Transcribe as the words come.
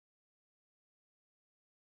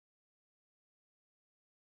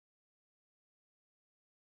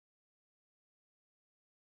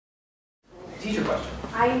teacher question.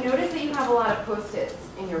 I noticed that you have a lot of Post-its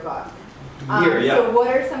in your book. Here, yeah. So what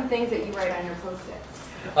are some things that you write on your Post-its?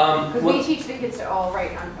 Because we teach the kids to all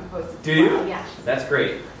write on Post-its. Do you? Yes. That's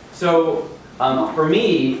great. So for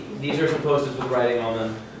me, these are some Post-its with writing on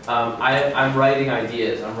them. I'm writing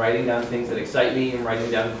ideas. I'm writing down things that excite me. I'm writing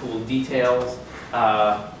down cool details.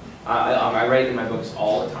 I write in my books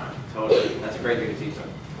all the time. Totally. That's a great thing to teach them.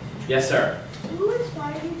 Yes, sir? Who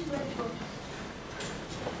inspired you to write books?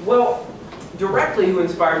 Well, directly who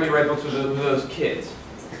inspired me to write books were those kids.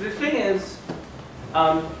 So the thing is,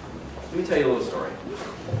 let me tell you a little story.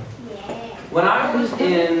 Yeah. When I was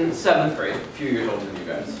in 7th grade, a few years older than you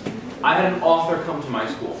guys, I had an author come to my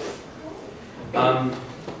school.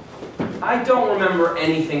 I don't remember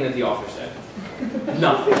anything that the author said.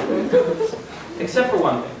 Nothing. Except for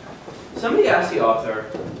one thing. Somebody asked the author,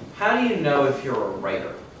 how do you know if you're a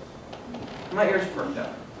writer? My ears perked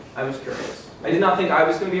up. I was curious. I did not think I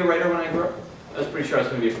was going to be a writer when I grew up. I was pretty sure I was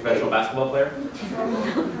going to be a professional basketball player.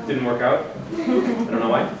 Didn't work out. I don't know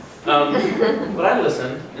why. But I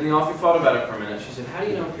listened, and the author thought about it for a minute. She said, how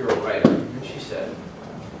do you know if you're a writer? And she said,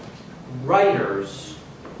 writers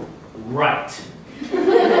write. And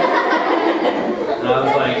I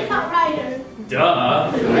was like,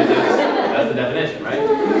 duh. That's the definition, right?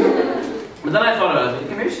 But then I thought about it. I was like,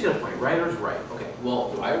 okay, maybe she's got a point. Writers write. Okay,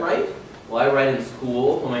 well, do I write? Well, I write in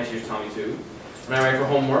school when my teachers tell me to. And I write for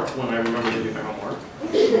homework when I remember to do my homework.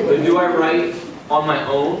 But do I write on my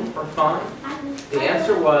own for fun? The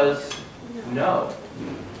answer was no.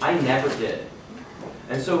 I never did.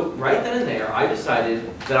 And so right then and there, I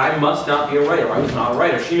decided that I must not be a writer. I was not a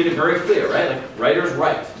writer. She made it very clear, right? Like, writers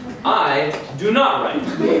write. I do not write.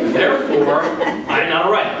 Therefore, I'm not a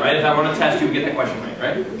writer, right? If I were on a test, you would get that question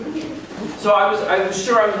right? So I was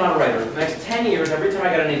sure I was not a writer. For the next 10 years, every time I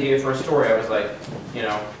got an idea for a story, I was like, you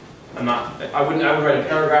know, I would write a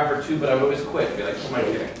paragraph or two, but I would always quit. I'd be like, what am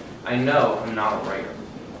I kidding? I know I'm not a writer.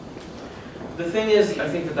 The thing is, I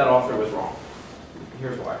think that author was wrong.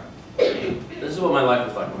 Here's why. This is what my life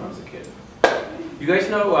was like when I was a kid. You guys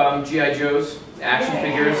know G.I. Joes? Action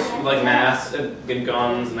figures with like masks and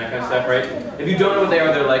guns and that kind of stuff, right? If you don't know what they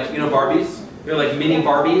are, they're like, you know, Barbies? They're like mini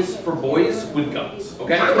Barbies for boys with guns,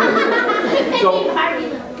 okay? So,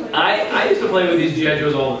 I used to play with these G.I.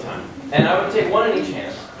 Joes all the time. And I would take one in each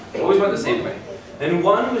hand. It always went the same way. And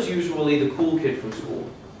one was usually the cool kid from school.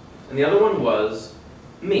 And the other one was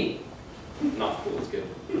me. Not the coolest kid.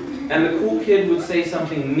 And the cool kid would say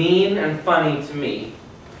something mean and funny to me,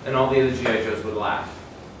 and all the other G.I. Joes would laugh.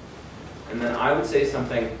 And then I would say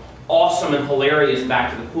something awesome and hilarious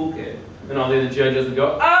back to the cool kid, and all the other G.I. Joes would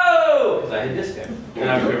go, oh! Because I had disc him. And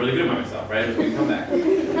I would feel really good about myself, right? It was a good comeback.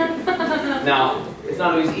 Now, it's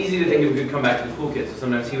not always easy to think of a good comeback to the cool kid, so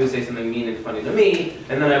sometimes he would say something mean and funny to me,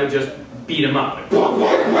 and then I would just beat him up, like,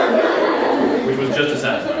 which was just as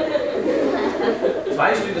satisfying. So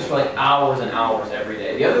I used to do this for like hours and hours every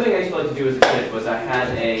day. The other thing I used to like to do as a kid was I had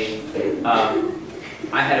a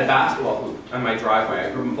basketball hoop on my driveway. I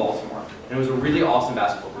grew up in Baltimore. And it was a really awesome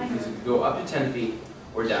basketball hoop because it could go up to 10 feet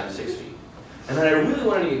or down to 6 feet. And then I really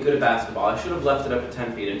wanted to get good at basketball. I should have left it up at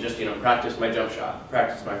 10 feet and just, you know, practice my jump shot,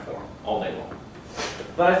 practice my form all day long.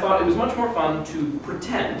 But I thought it was much more fun to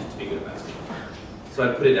pretend to be good at basketball. So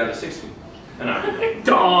I put it down to 6 feet. And I would like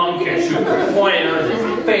dunk and shoot pointers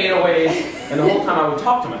and fadeaways. And the whole time I would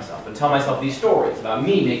talk to myself and tell myself these stories about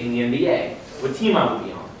me making the NBA, what team I would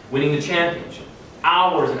be on, winning the championship.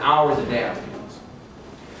 Hours and hours a day I would do this.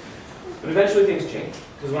 But eventually things changed.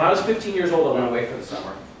 Because when I was 15 years old, I went away for the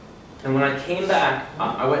summer. And when I came back,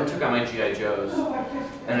 I went and took out my G.I. Joes.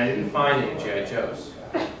 And I didn't find any G.I. Joes.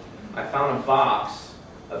 I found a box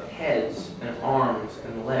of heads and arms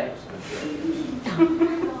and legs of G.I.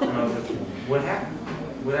 Joes. And I was like, what happened?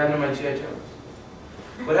 What happened to my G.I. Joes?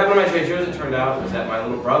 What happened to my G.I. Joes, it turned out, was that my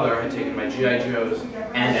little brother had taken my G.I. Joes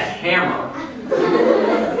and a hammer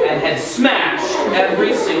and had smashed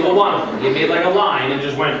every single one of them. He made like a line and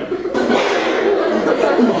just went,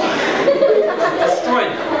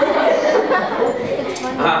 destroyed them.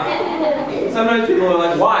 Sometimes people are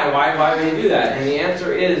like, why would he do that? And the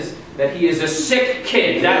answer is that he is a sick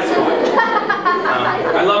kid, that's why.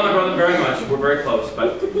 I love my brother very much, we're very close,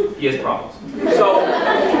 but he has problems. So,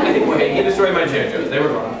 anyway, he destroyed my G.I. Joes, they were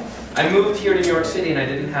gone. I moved here to New York City and I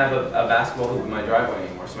didn't have a basketball hoop in my driveway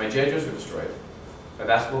anymore, so my G.I. Joes were destroyed. My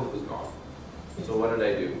basketball hoop was gone. So what did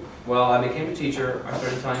I do? Well, I became a teacher, I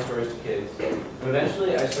started telling stories to kids, and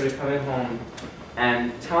eventually I started coming home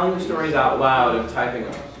and telling the stories out loud and typing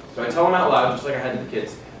them. So I tell them out loud, just like I had to the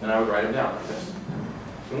kids, and I would write them down like this.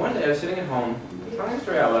 And one day I was sitting at home, telling the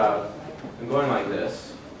story out loud, and going like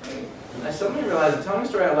this. And I suddenly realized that telling a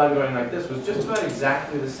story out loud and going like this was just about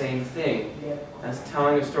exactly the same thing as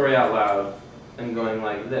telling a story out loud and going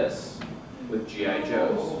like this with G.I.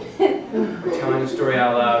 Joes. Or telling a story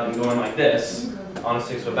out loud and going like this on a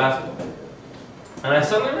 6-foot basketball court. And I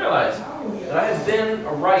suddenly realized that I had been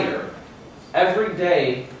a writer every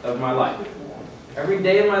day of my life. Every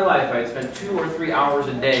day of my life I had spent 2 or 3 hours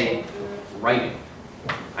a day writing.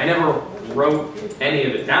 I never wrote any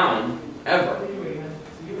of it down, ever.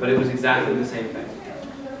 But it was exactly the same thing.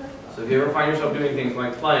 So if you ever find yourself doing things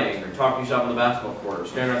like playing, or talking to yourself on the basketball court, or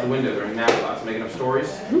staring out the window during math class, making up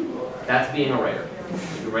stories, that's being a writer.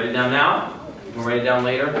 You can write it down now, you can write it down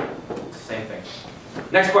later, it's the same thing.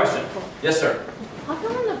 Next question. Yes, sir? How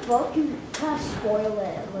come in the book you kind of spoil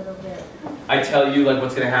it a little bit? I tell you like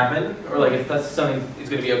what's going to happen? Or like if that's something is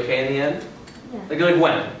going to be okay in the end? Yeah. Like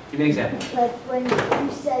when? Give me an example. Like when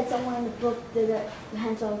you said somewhere in the book that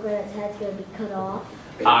Hansel and Gretel's head's going to be cut off.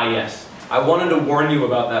 Ah, yes. I wanted to warn you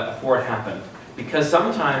about that before it happened. Because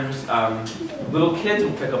sometimes little kids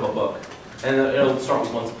will pick up a book and it'll start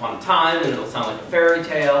with Once Upon a Time and it'll sound like a fairy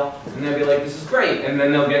tale and they'll be like, this is great. And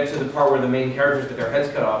then they'll get to the part where the main characters get their heads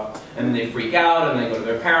cut off and then they freak out and they go to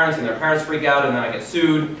their parents and their parents freak out and then I get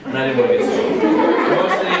sued and I didn't want to get sued. So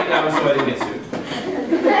mostly that was so I didn't get sued.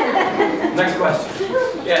 Next question.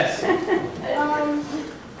 Yes?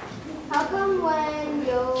 How come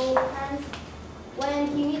when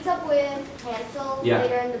he meets up with Hansel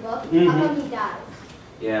later in the book, how come he dies?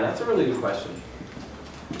 Yeah, that's a really good question.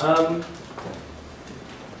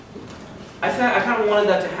 I kind of wanted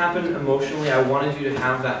that to happen emotionally. I wanted you to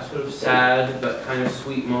have that sort of sad but kind of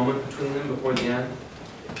sweet moment between them before the end.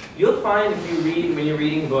 You'll find if you read, when you're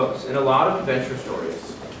reading books, in a lot of adventure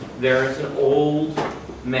stories, there's an old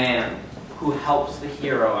man who helps the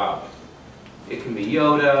hero out. It can be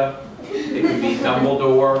Yoda, it can be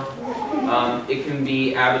Dumbledore, it can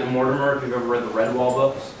be Abbott and Mortimer if you've ever read the Redwall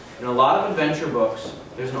books. In a lot of adventure books,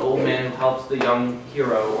 there's an old man who helps the young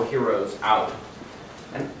hero or heroes out.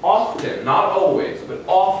 And often, not always, but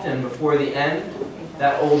often before the end,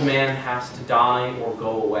 that old man has to die or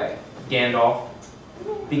go away. Gandalf.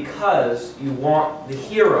 Because you want the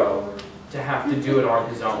hero to have to do it on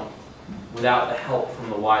his own, without the help from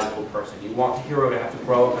the wise old person. You want the hero to have to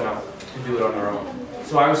grow up enough to do it on their own.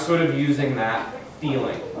 So I was sort of using that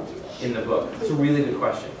feeling in the book. It's a really good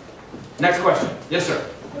question. Next question. Yes, sir?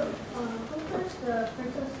 The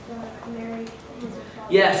princess married his father.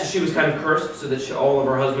 Yeah, so she was kind of cursed so that all of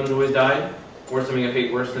her husbands always died? Or something a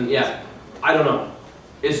fate worse than, yeah. I don't know.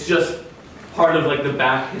 It's just part of like the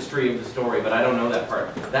back history of the story, but I don't know that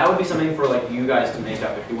part. That would be something for like you guys to make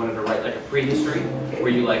up if you wanted to write like a prehistory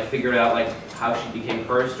where you like figured out like how she became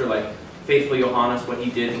cursed or like faithful Johannes, what he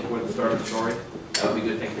did before the start of the story. That would be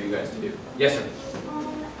a good thing for you guys to do. Yes, sir?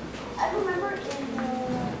 I remember in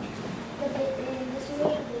this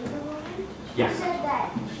movie, Yeah. you said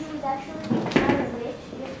that she was actually not a witch,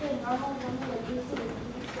 just a normal woman that used to be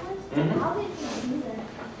was. How did she do that?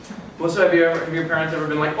 Well, so have your parents ever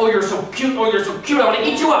been like, oh, you're so cute, I want to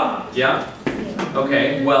eat you up? Yeah?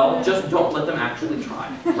 Okay, well, just don't let them actually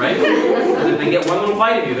try, right? Because if they get one little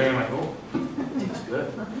bite of you, they're going to be like, oh, it tastes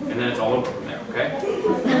good. And then it's all over from there, okay?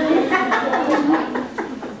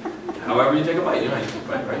 However you take a bite, you know how you take a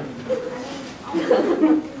bite, right?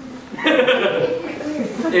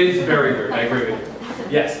 It is very good, I agree with you.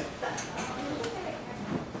 Yes?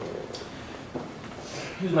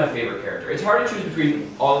 Who's my favorite character? It's hard to choose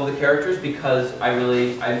between all of the characters because I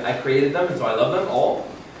created them and so I love them all.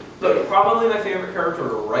 But probably my favorite character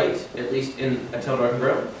to write, at least in A Tale of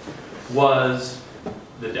Grimm, was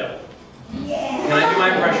the devil. Yeah. Can I do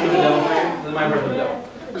my impression of the devil for you? This is my impression of the devil.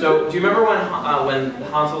 So, do you remember when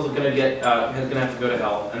Hansel's gonna have to go to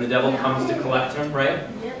hell and the devil comes to collect him, right?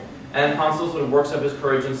 Yep. And Hansel sort of works up his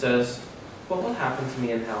courage and says, well, what happened to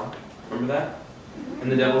me in hell? Remember that? And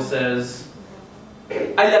the devil says,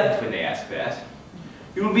 I love it when they ask that.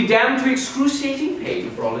 You will be damned to excruciating pain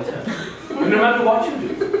for all eternity. No matter what you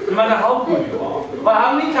do, no matter how good you are, or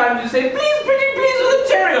how many times you say, please, pretty please, with a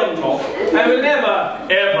cherry on top, I will never,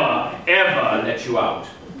 ever, ever let you out.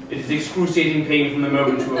 It is excruciating pain from the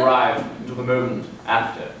moment you arrive until the moment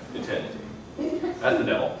after eternity. That's the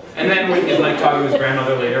devil. And then when he's like talking to his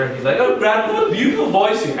grandmother later, and he's like, oh, Grandma, what a beautiful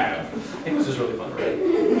voice you have. I think it was just really fun, right?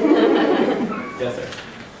 Yes, sir.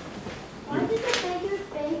 Why did the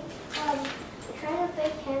baker try to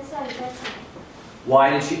bake Hansel and Gretel? Why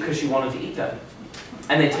did she? Because she wanted to eat them.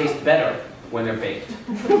 And they taste better when they're baked.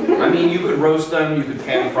 I mean, you could roast them, you could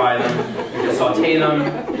pan fry them, you could saute them,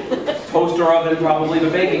 toaster oven probably,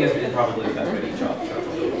 but baking is probably the best way to eat chocolate.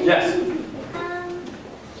 Yes?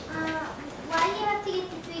 Why do you have to get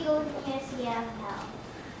the 3 golden years to get out of hell?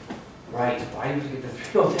 Right, why do you get the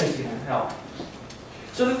 3 old dads in hell?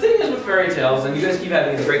 So the thing is with fairy tales, and you guys keep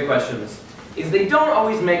having these great questions, is they don't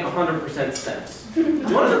always make 100% sense.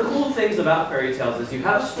 One of the cool things about fairy tales is you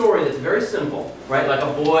have a story that's very simple, right? Like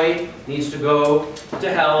a boy needs to go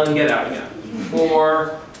to hell and get out again.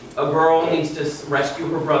 Or a girl needs to rescue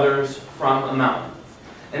her brothers from a mountain.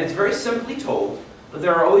 And it's very simply told, but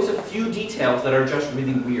there are always a few details that are just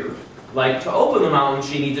really weird. Like, to open the mountain,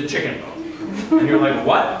 she needs a chicken bone. And you're like,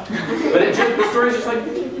 what? But the story's just like,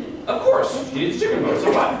 of course, she needs a chicken bone,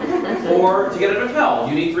 so what? Or, to get out of hell,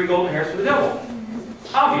 you need 3 golden hairs for the devil.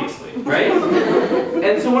 Obviously, right?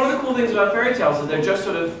 And so one of the cool things about fairy tales is they're just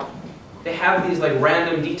sort of, they have these like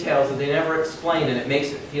random details that they never explain, and it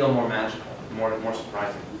makes it feel more magical, more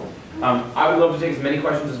surprising. I would love to take as many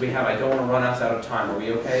questions as we have. I don't want to run us out of time. Are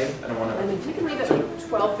we okay? I don't want to. I mean, you can leave it like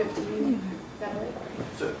 12:15. Is that right?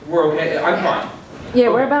 So we're okay. I'm fine. Yeah,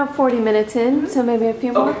 we're about 40 minutes in, so maybe a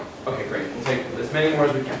few more. Okay, great. We'll take as many more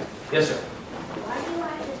as we can. Yes, sir. Why do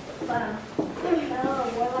I just kill a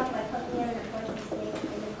warlock by cooking him in a poison steak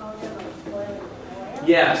and then call him like boiling oil?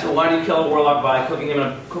 Yeah. So why do you kill a warlock by cooking him in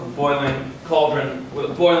a boiling cauldron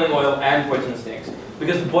with boiling oil and poisonous snakes?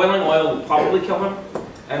 Because the boiling oil will probably kill him,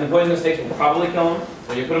 and the poisonous snakes will probably kill him.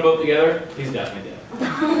 So you put them both together, he's definitely dead.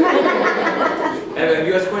 Have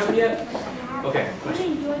you asked a question yet? Okay. Do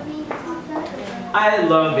you enjoy being an author? I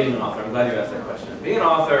love being an author. I'm glad you asked that question. Being an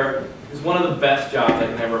author is one of the best jobs I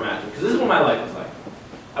can ever imagine. Because this is what my life is like.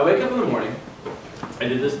 I wake up in the morning. I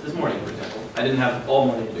did this morning, for example. I didn't have all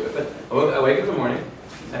morning to do it, but I wake up in the morning.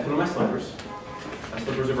 I put on my slippers. My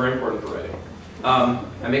slippers are very important for writing.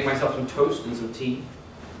 I make myself some toast and some tea.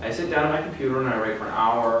 I sit down at my computer and I write for an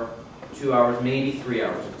hour, 2 hours, maybe 3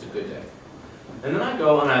 hours if it's a good day. And then I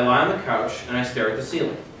go and I lie on the couch and I stare at the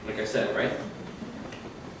ceiling, like I said, right?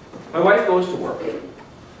 My wife goes to work.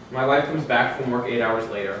 My wife comes back from work 8 hours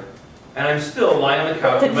later, and I'm still lying on the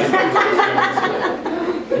couch with my slippers on staring at the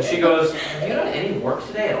ceiling. And she goes, have you done any work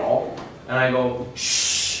today at all? And I go,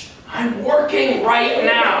 shh, I'm working right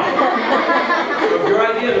now. So if your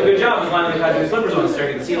idea of a good job is lying on the couch with your slippers on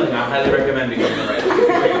staring at the ceiling, I highly recommend becoming a writer.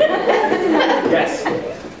 Yes?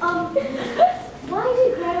 Why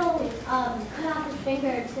did Gretel cut off his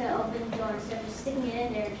finger to open the door instead of just sticking it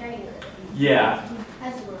in there and turning it? Yeah.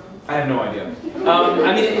 That's wrong. I have no idea.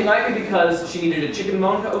 I mean, it might be because she needed a chicken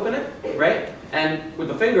bone to open it, right? And with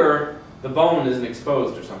the finger, the bone isn't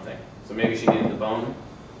exposed or something. So maybe she needed the bone.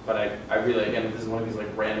 But I really, again, this is one of these like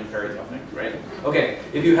random fairy tale things, right? Okay,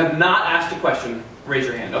 if you have not asked a question, raise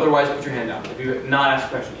your hand. Otherwise, put your hand down. If you have not asked a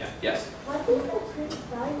question yet. Yes? What did the prince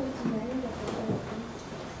die when he married the princess?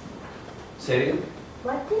 Say it again.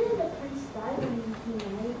 What did the prince die when he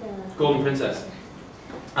married the Golden Princess.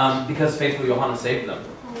 Because faithful Johannes saved them,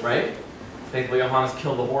 right? Faithful Johannes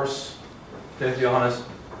killed the horse. Faithful Johannes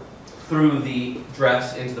threw the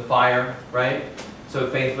dress into the fire, right? So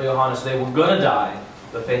faithful Johannes, they were gonna die,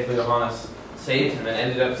 but faithful Johannes saved him and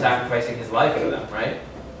ended up sacrificing his life for them, right?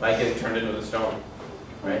 By getting turned into a stone,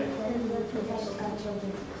 right?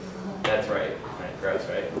 That's right. Right, gross,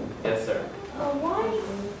 right? Yes, sir.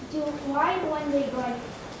 Why when they like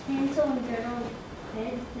Hansel and Gretel's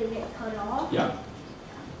heads they get cut off? Yeah.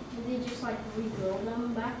 Do they just like rebuild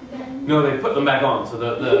them back again? No, they put them back on. So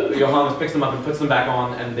the Johannes picks them up and puts them back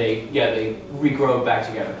on, and they regrow back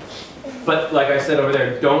together. But like I said over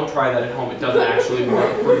there, don't try that at home. It doesn't actually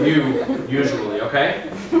work for you usually. Okay?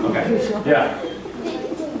 Okay. Yeah.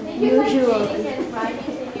 Did you like reading and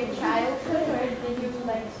writing in your childhood, or did you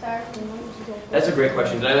like start? That's a great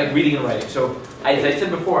question. Did I like reading and writing? So as I said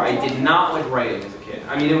before, I did not like writing as a kid.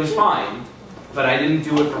 I mean, it was fine, but I didn't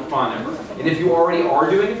do it for fun ever. And if you already are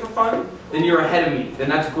doing it for fun, then you're ahead of me. Then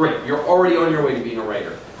that's great. You're already on your way to being a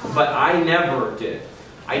writer. But I never did.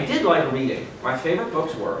 I did like reading. My favorite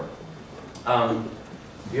books were,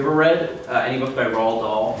 you ever read any books by Roald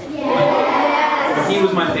Dahl? Yes. He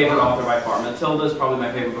was my favorite author by far. Matilda is probably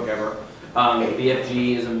my favorite book ever.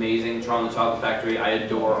 BFG is amazing. Charlie and the Chocolate Factory. I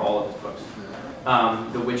adore all of his books.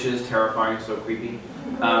 The Witches, terrifying, so creepy.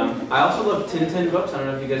 I also love Tintin books. I don't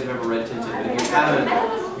know if you guys have ever read Tintin, but if you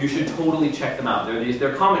haven't, you should totally check them out.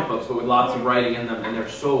 They're comic books, but with lots of writing in them, and they're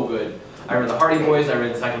so good. I read the Hardy Boys. I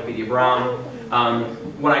read Encyclopedia Brown.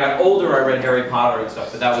 When I got older, I read Harry Potter and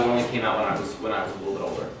stuff, but that only came out when I was a little bit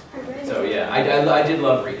older. So yeah, I did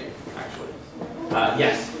love reading, actually.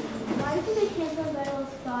 Yes. Why did they cancel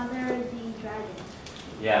Gretel's father the dragon?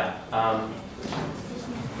 Yeah.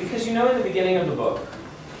 Because you know in the beginning of the book,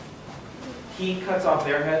 he cuts off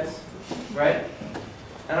their heads, right?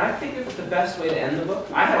 And I think it's the best way to end the book.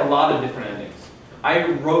 I had a lot of different endings. I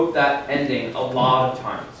wrote that ending a lot of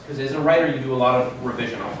times. Because as a writer, you do a lot of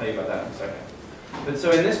revision. I'll tell you about that in a second. But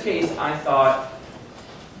so in this case, I thought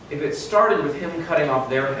if it started with him cutting off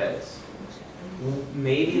their heads,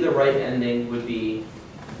 maybe the right ending would be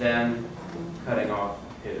them cutting off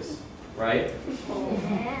his, right?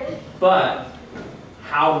 But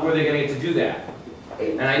how were they going to get to do that?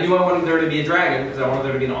 And I knew I wanted there to be a dragon because I wanted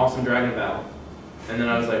there to be an awesome dragon battle. And then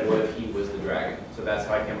I was like, what if he was the dragon? So that's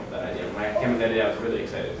how I came up with that idea. When I came up with that idea, I was really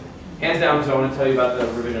excited. Hands down, because I want to tell you about the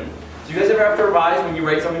revision. So you guys ever have to revise when you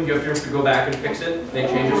write something? You have to go back and fix it, make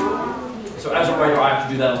changes? So as a writer, I have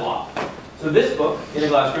to do that a lot. So this book, In a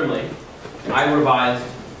Glass Grimly, I revised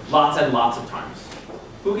lots and lots of times.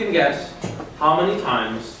 Who can guess how many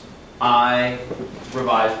times I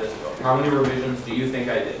revised this book? How many revisions do you think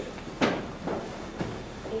I did?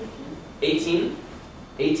 18?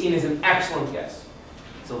 18 is an excellent guess.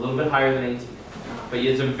 It's a little bit higher than 18, but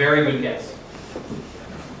it's a very good guess.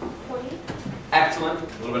 20? Excellent. A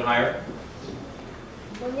little bit higher.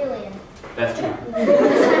 1 million. That's true.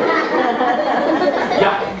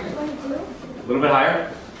 Yeah. 22? A little bit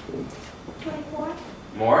higher. 24?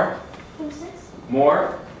 More. 26?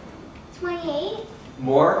 More. 28?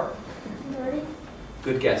 More. 30?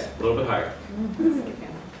 Good guess. A little bit higher.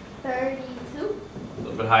 32? A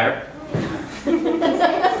little bit higher.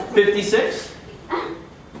 56? 56.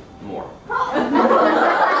 More.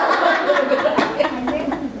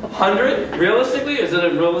 100? Realistically, is it a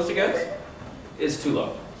realistic guess? It's too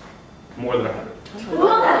low. More than 100.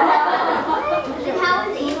 And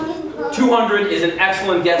how is 18 close? 200 is an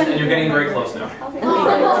excellent guess, and you're getting very close now.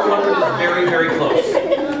 200 is very, very close.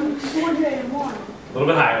 201. A little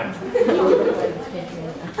bit higher.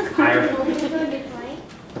 Higher.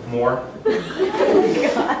 More.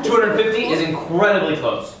 250 is incredibly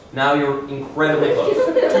close. Now you're incredibly close.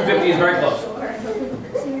 250 is very close.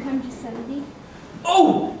 270.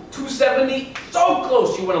 Oh! 270, so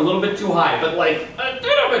close. You went a little bit too high, but like a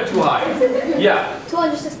little bit too high. Yeah.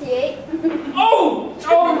 268. Oh! So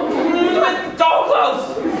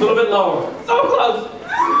close. A little bit lower. So close.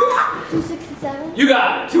 267. You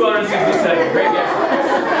got it. 267. Great guess.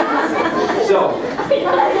 So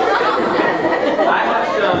I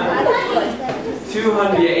have done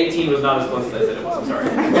 218 was not as close as I said it was. I'm sorry.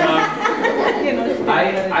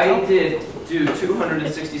 I did do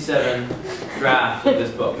 267 drafts of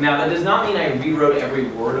this book. Now that does not mean I rewrote every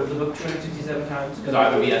word of the book 267 times, because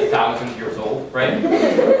I would be 1,000 years old, right?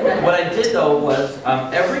 What I did though was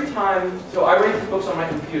every time, so I write these books on my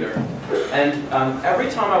computer, and every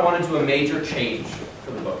time I want to do a major change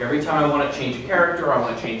for the book, every time I want to change a character, I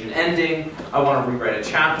want to change an ending, I want to rewrite a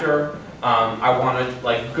chapter, I want to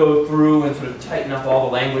like go through and sort of tighten up all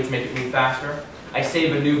the language, make it move faster, I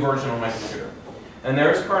save a new version on my computer. And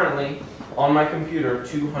there's currently on my computer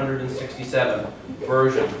 267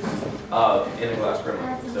 versions of In a Glass Grimly.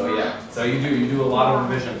 So yeah, so you do a lot of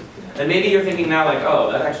revisions. And maybe you're thinking now like, oh,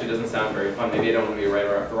 that actually doesn't sound very fun. Maybe I don't want to be a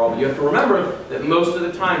writer after all. But you have to remember that most of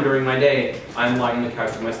the time during my day, I'm lying on the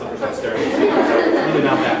couch with my slippers on staring at the ceiling. So it's really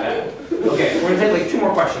not that bad. Okay, we're going to take like 2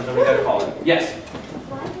 more questions and we got to call it. Yes?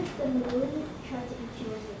 Why does the moon try to eat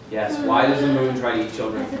children? Yes, why does the moon try to eat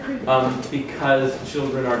children? Because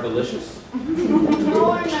children are delicious.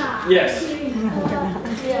 No or not? Yes. You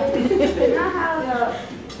know how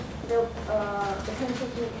the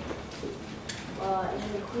princess and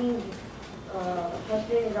the queen's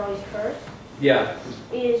husband is always cursed? Yeah.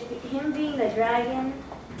 Is him being the dragon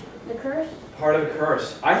the curse? Part of the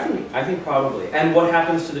curse. I think probably. And what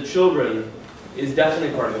happens to the children is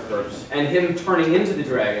definitely part of the curse. And him turning into the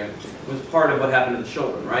dragon was part of what happened to the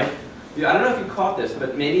children, right? Yeah, I don't know if you caught this,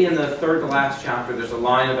 but maybe in the 3rd to last chapter there's a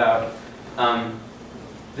line about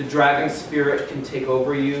the dragon spirit can take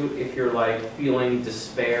over you if you're like feeling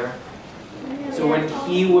despair. So when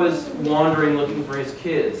he was wandering looking for his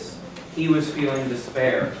kids, he was feeling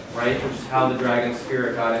despair, right? Which is how the dragon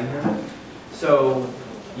spirit got in him. So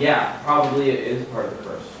yeah, probably it is part of the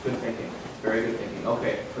curse. Good thinking. Very good thinking.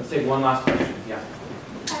 Okay, let's take one last question. Yeah.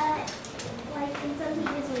 Like in some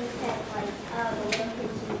teachers when it said like the little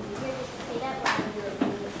kids should be here, just say that when you were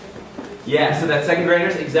reading this. Yeah, so that 2nd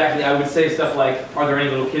graders, exactly. I would say stuff like, are there any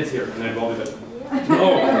little kids here? And they'd all be like,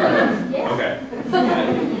 no. Okay.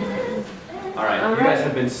 All right, you guys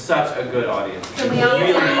have been such a good audience. So we all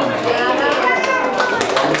really sign fun.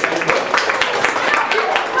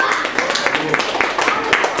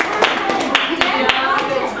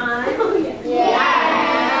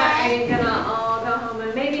 Yeah. Are you gonna all go home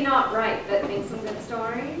and maybe not write, but make some good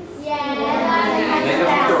stories? Yeah. Make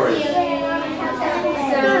up some stories.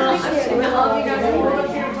 So, all of you guys will pull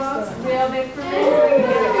up your books real big for me so we can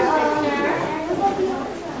get it going.